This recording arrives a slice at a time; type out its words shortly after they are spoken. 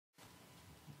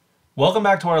Welcome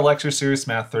back to our lecture series,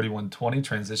 Math 3120,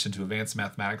 Transition to Advanced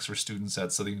Mathematics for Students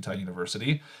at Southern Utah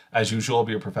University. As usual, I'll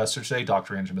be your professor today,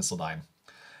 Dr. Andrew Misseldine.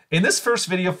 In this first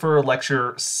video for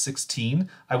lecture 16,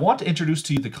 I want to introduce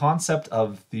to you the concept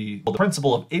of the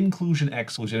principle of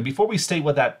inclusion-exclusion. And before we state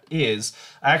what that is,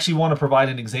 I actually want to provide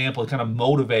an example to kind of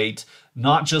motivate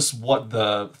not just what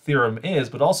the theorem is,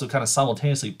 but also kind of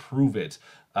simultaneously prove it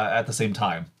at the same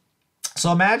time.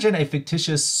 So imagine a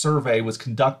fictitious survey was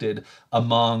conducted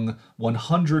among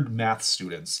 100 math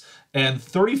students, and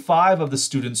 35 of the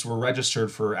students were registered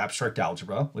for abstract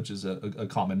algebra, which is a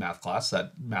common math class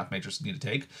that math majors need to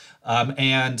take,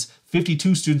 and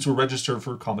 52 students were registered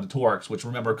for combinatorics, which,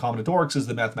 remember, combinatorics is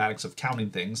the mathematics of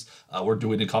counting things. We're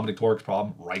doing a combinatorics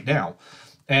problem right now.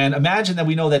 And imagine that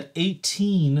we know that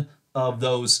 18 of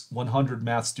those 100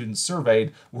 math students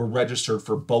surveyed were registered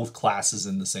for both classes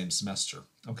in the same semester.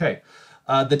 Okay,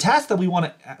 the task that we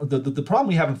want to, the problem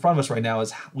we have in front of us right now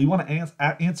is we want to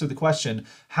answer the question,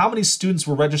 how many students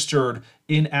were registered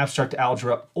in abstract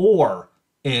algebra or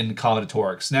in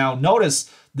combinatorics? Now,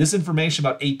 notice this information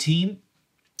about 18,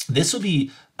 this would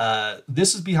be how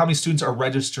many students are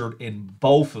registered in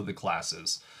both of the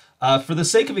classes. For the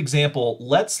sake of example,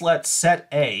 let's let set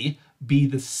A be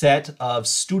the set of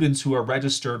students who are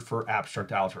registered for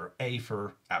abstract algebra, A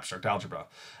for abstract algebra.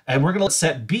 And we're going to let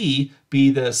set B be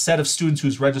the set of students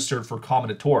who's registered for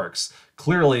combinatorics.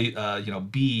 Clearly,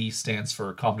 B stands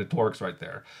for combinatorics right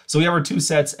there. So we have our two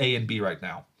sets, A and B right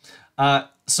now.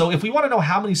 So if we want to know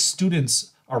how many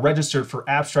students are registered for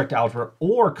abstract algebra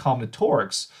or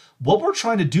combinatorics, what we're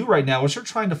trying to do right now is we're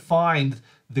trying to find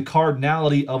the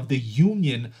cardinality of the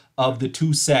union of the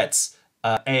two sets,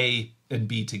 A and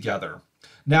B together.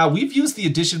 Now, we've used the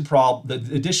addition principle,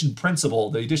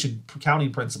 the addition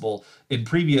counting principle in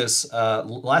previous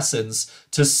lessons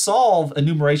to solve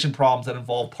enumeration problems that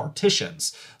involve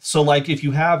partitions. So like if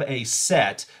you have a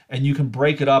set and you can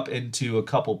break it up into a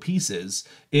couple pieces,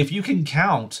 if you can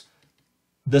count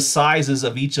the sizes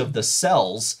of each of the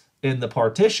cells in the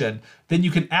partition, then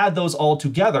you can add those all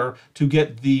together to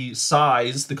get the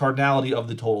size, the cardinality of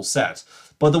the total set.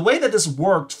 But the way that this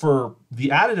worked for the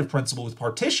additive principle with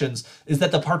partitions is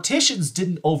that the partitions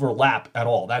didn't overlap at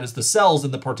all. That is, the cells in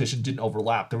the partition didn't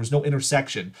overlap. There was no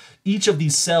intersection. Each of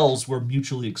these cells were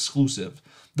mutually exclusive.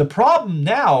 The problem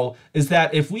now is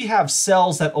that if we have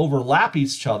cells that overlap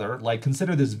each other, like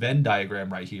consider this Venn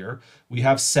diagram right here, we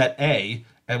have set A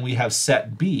and we have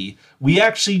set B, we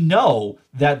actually know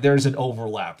that there's an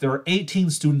overlap. There are 18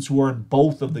 students who are in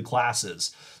both of the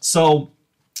classes. So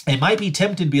it might be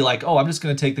tempting to be like, oh, I'm just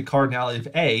going to take the cardinality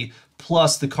of A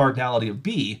plus the cardinality of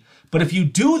B. But if you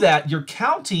do that, you're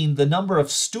counting the number of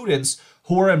students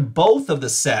who are in both of the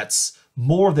sets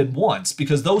more than once,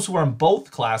 because those who are in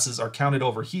both classes are counted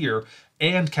over here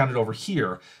and counted over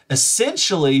here.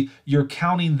 Essentially, you're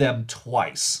counting them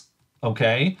twice,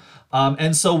 okay?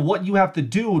 And so what you have to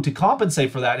do to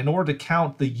compensate for that, in order to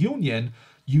count the union,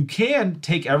 you can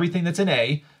take everything that's in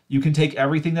A, you can take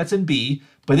everything that's in B,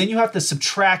 but then you have to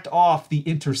subtract off the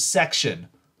intersection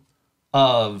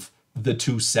of the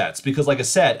two sets. Because like I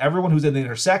said, everyone who's in the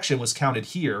intersection was counted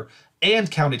here and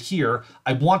counted here.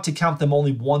 I want to count them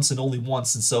only once,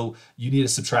 and so you need to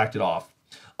subtract it off.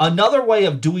 Another way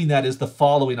of doing that is the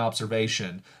following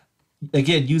observation.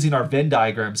 Again, using our Venn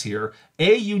diagrams here,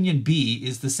 A union B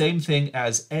is the same thing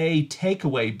as A take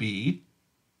away B,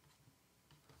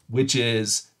 which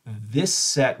is this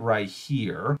set right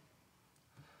here.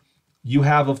 You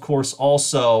have, of course,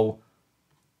 also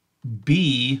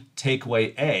B take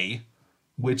away A,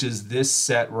 which is this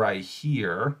set right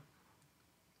here.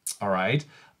 All right.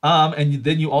 And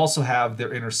then you also have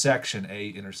their intersection, A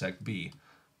intersect B,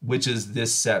 which is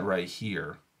this set right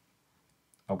here.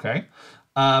 Okay.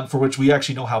 For which we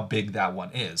actually know how big that one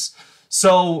is.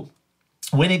 So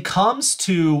when it comes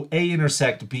to A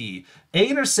intersect B,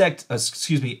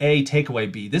 A take away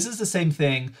B, this is the same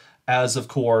thing as, of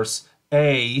course,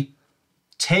 A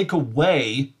take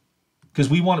away, because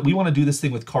we want to do this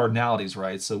thing with cardinalities,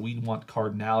 right? So we want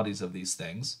cardinalities of these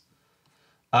things.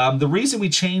 The reason we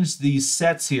changed these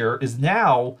sets here is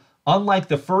now, unlike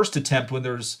the first attempt when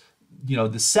there's,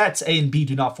 the sets A and B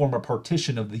do not form a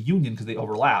partition of the union because they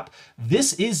overlap.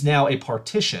 This is now a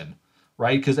partition,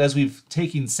 right? Because as we've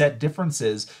taken set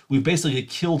differences, we've basically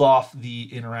killed off the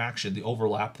interaction, the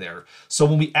overlap there. So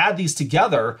when we add these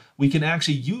together, we can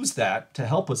actually use that to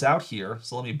help us out here.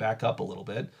 So let me back up a little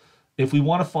bit. If we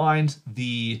want to find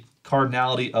the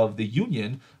cardinality of the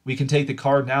union, we can take the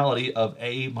cardinality of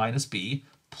A minus B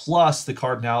plus the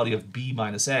cardinality of B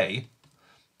minus A,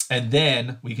 and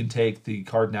then we can take the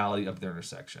cardinality of their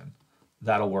intersection.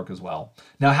 That'll work as well.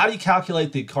 Now, how do you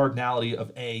calculate the cardinality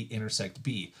of A intersect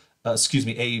B?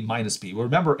 A minus B. Well,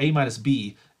 remember, A minus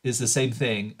B is the same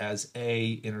thing as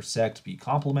A intersect B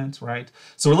complement, right?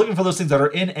 So we're looking for those things that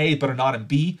are in A but are not in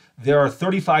B. There are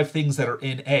 35 things that are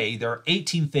in A. There are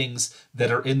 18 things that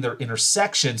are in their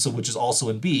intersection, so which is also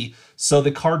in B. So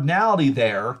the cardinality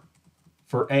there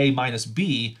for A minus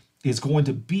B is going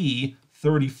to be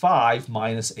 35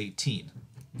 minus 18,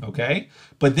 okay?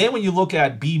 But then when you look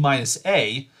at B minus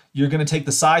A, you're going to take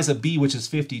the size of B, which is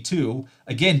 52.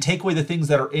 Again, take away the things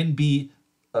that are in B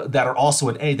that are also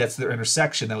in A, that's their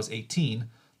intersection, that was 18,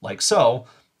 like so.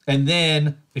 And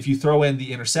then if you throw in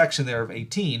the intersection there of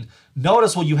 18,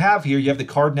 notice what you have here. You have the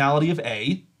cardinality of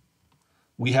A,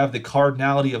 we have the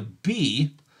cardinality of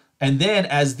B, and then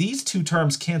as these two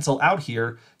terms cancel out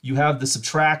here, you have the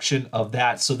subtraction of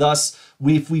that. So thus,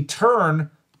 if we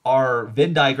turn our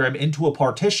Venn diagram into a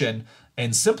partition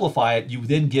and simplify it, you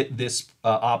then get this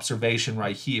observation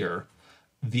right here.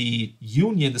 The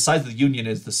union, the size of the union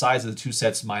is the size of the two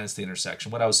sets minus the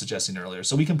intersection, what I was suggesting earlier.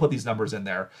 So we can put these numbers in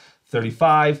there.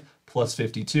 35 plus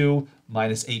 52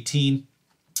 minus 18,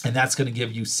 and that's going to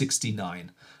give you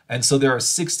 69. And so there are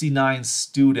 69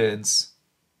 students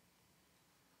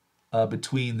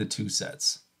between the two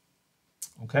sets.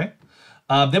 Okay?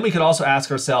 Then we could also ask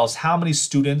ourselves how many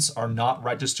students are not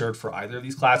registered for either of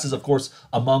these classes, of course,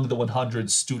 among the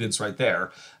 100 students right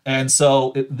there. And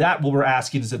so that what we're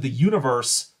asking is that the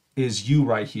universe is U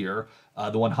right here,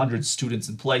 the 100 students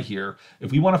in play here.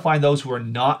 If we want to find those who are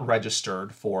not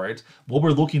registered for it, what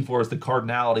we're looking for is the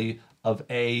cardinality of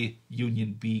A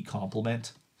union B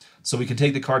complement. So we can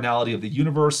take the cardinality of the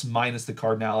universe minus the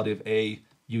cardinality of A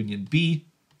union B,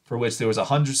 for which there was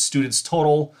 100 students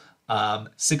total.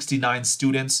 69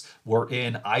 students were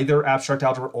in either abstract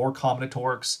algebra or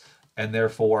combinatorics, and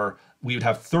therefore we would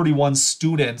have 31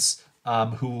 students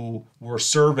who were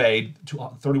surveyed,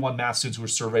 31 math students who were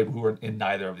surveyed who were in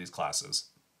neither of these classes.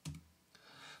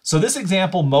 So this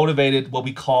example motivated what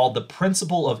we call the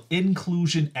principle of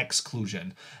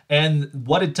inclusion-exclusion. And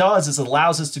what it does is it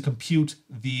allows us to compute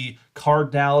the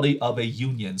cardinality of a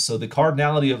union. So the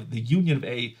cardinality of the union of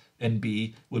A and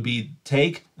B would be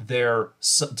take the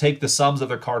sums of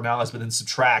their cardinalities, but then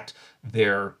subtract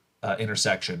their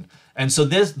intersection. And so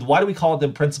why do we call it the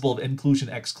principle of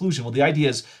inclusion-exclusion? Well, the idea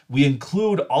is we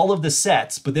include all of the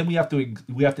sets, but then we have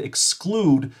to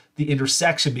exclude the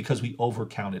intersection because we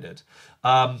overcounted it.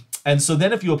 And so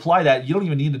then if you apply that, you don't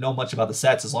even need to know much about the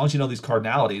sets. As long as you know these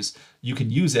cardinalities, you can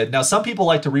use it. Now, some people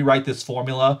like to rewrite this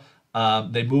formula.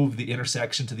 They move the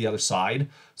intersection to the other side.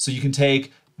 So you can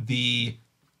take the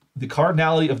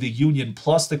cardinality of the union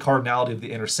plus the cardinality of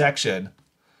the intersection.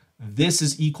 This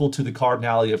is equal to the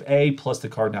cardinality of A plus the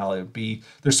cardinality of B.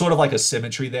 There's sort of like a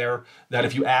symmetry there that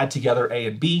if you add together A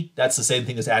and B, that's the same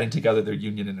thing as adding together their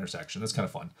union and intersection. That's kind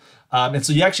of fun. And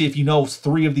so you actually, if you know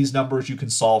 3 of these numbers, you can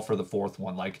solve for the 4th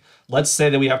one. Like, let's say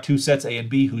that we have 2 sets A and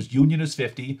B whose union is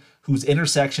 50, whose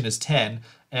intersection is 10,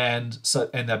 and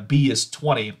that B is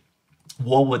 20.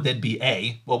 What would then be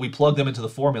A? Well, we plug them into the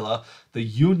formula. The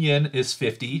union is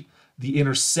 50. The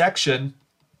intersection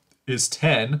is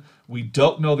 10. We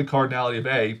don't know the cardinality of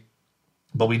A,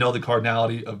 but we know the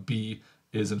cardinality of B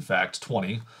is in fact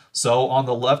 20. So on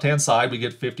the left-hand side, we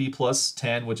get 50 plus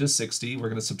 10, which is 60. We're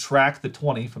going to subtract the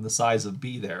 20 from the size of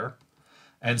B there.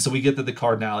 And so we get that the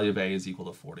cardinality of A is equal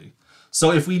to 40.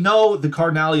 So if we know the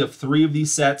cardinality of 3 of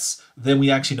these sets, then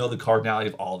we actually know the cardinality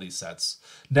of all these sets.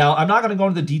 Now, I'm not going to go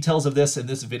into the details of this in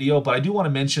this video, but I do want to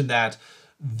mention that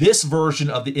this version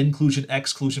of the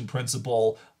inclusion-exclusion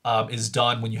principle is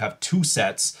done when you have 2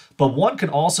 sets, but one can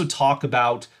also talk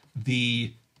about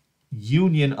the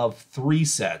union of 3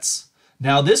 sets.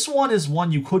 Now, this one is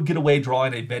one you could get away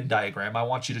drawing a Venn diagram. I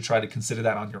want you to try to consider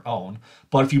that on your own.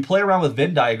 But if you play around with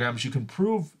Venn diagrams, you can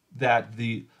prove that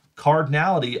the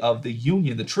cardinality of the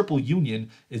union, the triple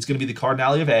union, is going to be the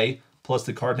cardinality of A plus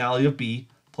the cardinality of B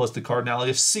plus the cardinality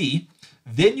of C.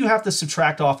 Then you have to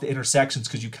subtract off the intersections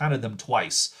because you counted them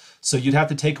twice. So you'd have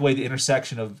to take away the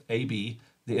intersection of AB,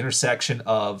 the intersection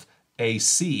of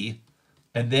AC,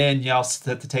 and then you also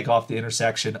have to take off the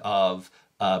intersection of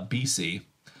BC.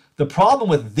 The problem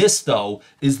with this, though,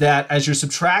 is that as you're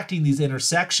subtracting these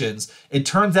intersections, it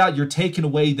turns out you're taking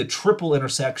away the triple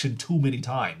intersection too many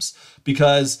times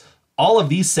because all of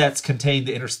these sets contain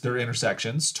their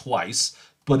intersections twice.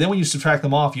 But then when you subtract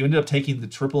them off, you ended up taking the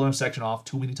triple intersection off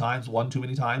too many times, one too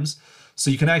many times.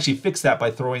 So you can actually fix that by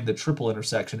throwing the triple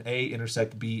intersection, A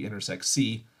intersect B intersect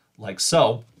C, like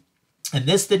so. And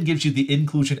this then gives you the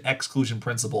inclusion-exclusion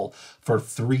principle for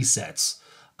 3 sets.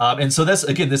 And so this,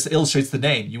 again, this illustrates the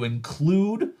name. You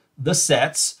include the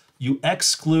sets, you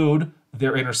exclude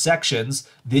their intersections,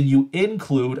 then you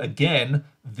include, again,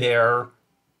 their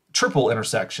triple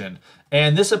intersection.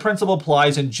 And this principle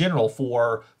applies in general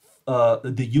for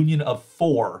the union of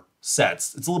 4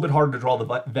 sets. It's a little bit harder to draw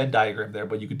the Venn diagram there,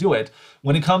 but you could do it.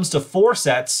 When it comes to 4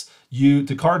 sets, the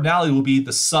cardinality will be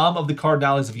the sum of the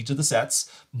cardinalities of each of the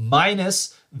sets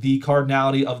minus the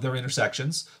cardinality of their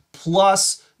intersections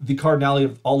plus the cardinality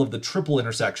of all of the triple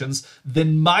intersections,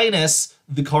 then minus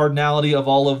the cardinality of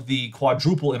all of the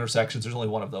quadruple intersections. There's only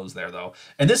one of those there, though.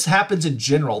 And this happens in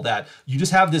general, that you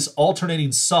just have this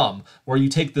alternating sum where you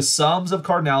take the sums of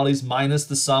cardinalities minus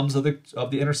the sums of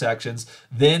the intersections,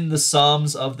 then the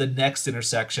sums of the next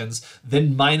intersections,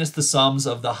 then minus the sums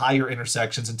of the higher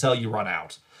intersections until you run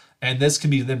out. And this can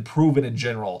be then proven in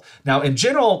general. Now, in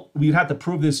general, we'd have to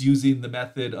prove this using the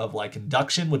method of like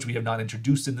induction, which we have not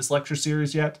introduced in this lecture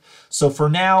series yet. So for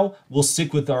now, we'll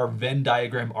stick with our Venn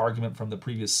diagram argument from the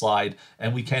previous slide,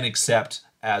 and we can accept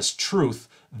as truth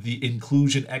the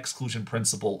inclusion-exclusion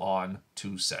principle on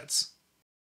 2 sets.